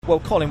Well,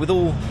 Colin, with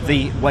all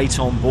the weight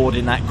on board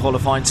in that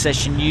qualifying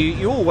session,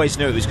 you always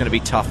knew it was going to be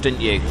tough,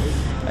 didn't you?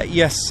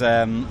 Yes,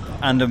 and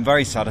I'm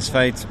very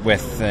satisfied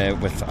with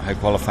how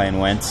qualifying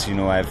went. You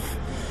know, I've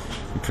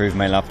improved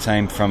my lap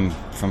time from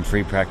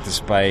free practice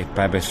by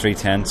about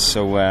 3/10.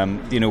 So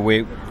you know,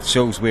 it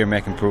shows we're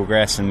making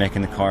progress and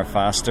making the car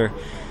faster.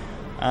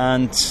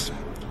 And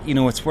you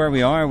know, it's where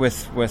we are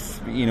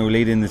with you know,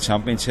 leading the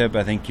championship.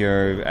 I think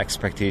your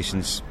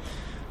expectations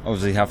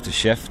obviously have to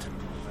shift,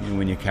 you know,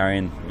 when you're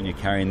carrying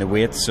the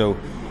weight. So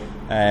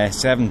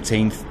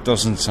 17th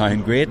doesn't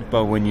sound great,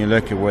 but when you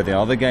look at where the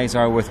other guys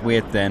are with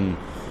weight, then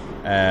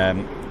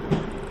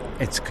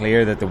it's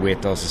clear that the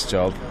weight does its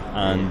job.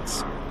 And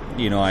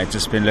you know, I've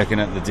just been looking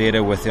at the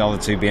data with the other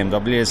two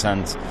BMWs,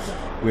 and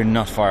we're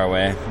not far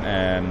away.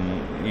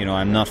 You know,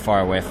 I'm not far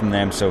away from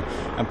them, so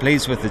I'm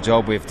pleased with the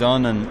job we've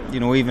done. And you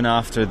know, even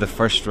after the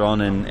first run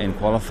in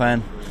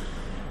qualifying,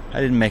 I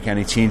didn't make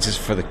any changes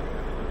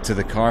to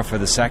the car for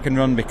the second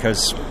run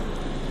because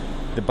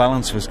the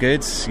balance was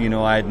good. You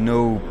know, I had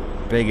no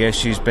big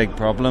issues, big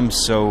problems,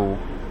 so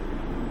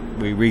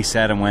we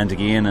reset and went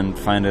again and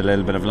found a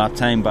little bit of lap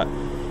time. But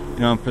you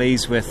know, I'm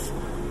pleased with,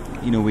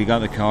 you know, we got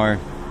the car,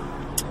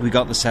 we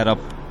got the setup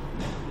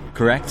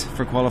correct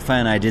for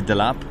qualifying. I did the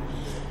lap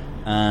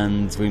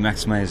and we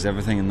maximised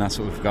everything, and that's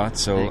what we've got.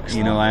 So excellent.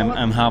 You know,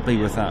 I'm happy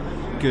with that.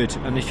 Good.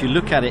 And if you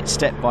look at it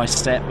step by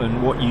step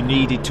and what you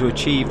needed to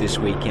achieve this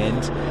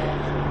weekend,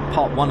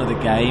 part one of the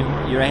game,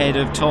 you're ahead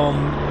of Tom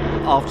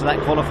after that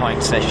qualifying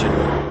session.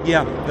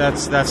 Yeah,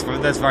 that's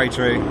very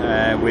true.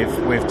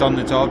 We've done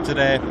the job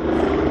today.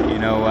 You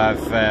know,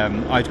 I've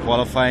out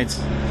qualified,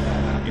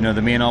 you know,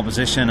 the main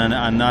opposition,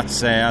 and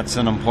that's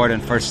an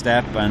important first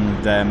step.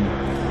 And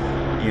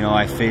you know,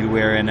 I feel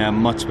we're in a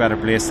much better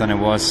place than it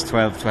was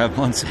 12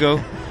 months ago.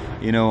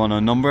 You know, on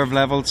a number of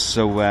levels.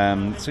 So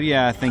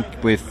yeah, I think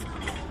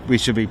we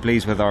should be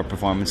pleased with our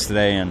performance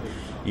today, and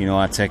you know,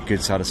 I take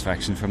good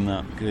satisfaction from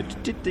that.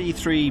 Good. Did the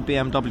three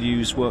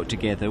BMWs work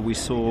together? We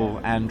saw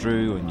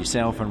Andrew and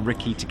yourself and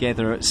Ricky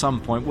together at some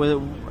point.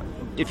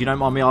 If you don't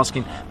mind me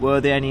asking,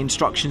 were there any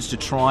instructions to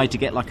try to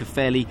get like a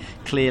fairly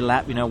clear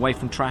lap, you know, away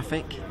from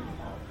traffic?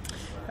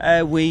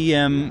 It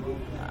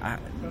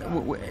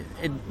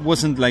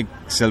wasn't like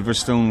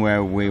Silverstone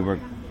where we were,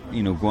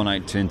 you know, going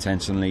out to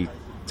intentionally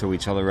tow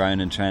each other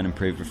around and try and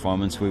improve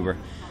performance. We were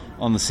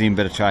on the same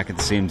bit of track at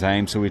the same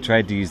time, so we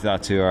tried to use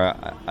that to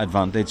our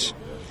advantage.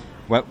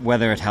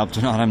 Whether it helped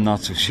or not, I'm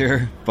not so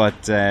sure,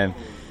 but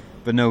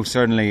no,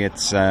 certainly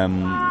it's you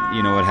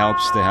know, it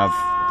helps to have,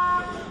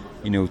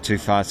 you know,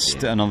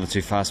 another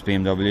two fast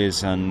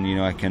BMWs, and you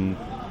know, I can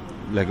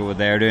look at what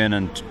they're doing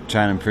and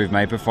try and improve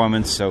my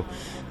performance. So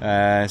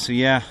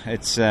yeah,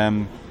 it's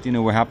you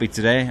know, we're happy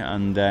today,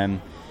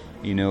 and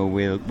you know,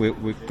 we're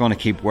going to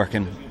keep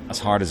working as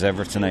hard as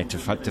ever tonight to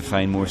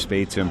find more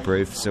speed to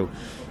improve. So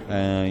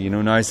you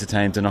know, now's the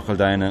time to knuckle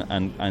down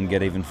and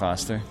get even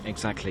faster.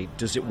 Exactly.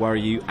 Does it worry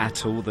you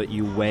at all that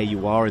where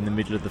you are in the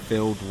middle of the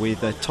field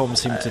with Tom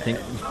seemed to think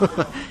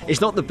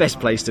it's not the best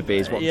place to be,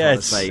 is what I'm trying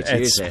to say to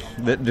you, is it?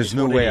 There's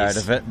no way out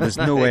of it. There's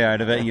no way out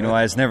of it. You know,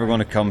 I was never going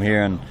to come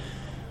here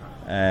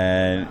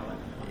and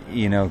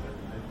you know,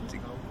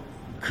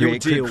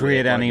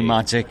 create any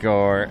magic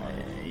or,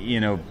 you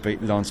know,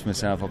 launch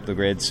myself up the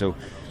grid. So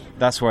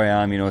that's where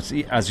I am. You know, it's,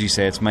 as you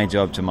say, it's my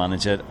job to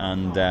manage it,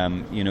 and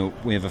you know,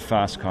 we have a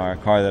fast car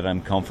that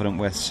I'm confident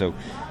with, so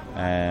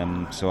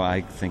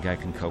I think I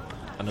can cope.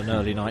 And an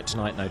early night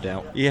tonight, no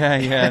doubt.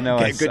 Yeah, no.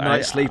 Get a good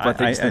night's sleep, I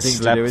think, is the thing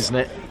to do, isn't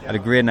it? I had a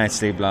great night's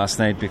sleep last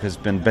night because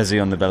I've been busy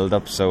on the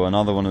build-up, so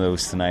another one of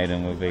those tonight,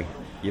 and you'll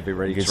be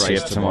ready good to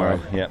race tomorrow.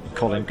 Yeah,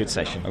 Colin, good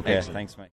session. Okay, excellent. Thanks, mate.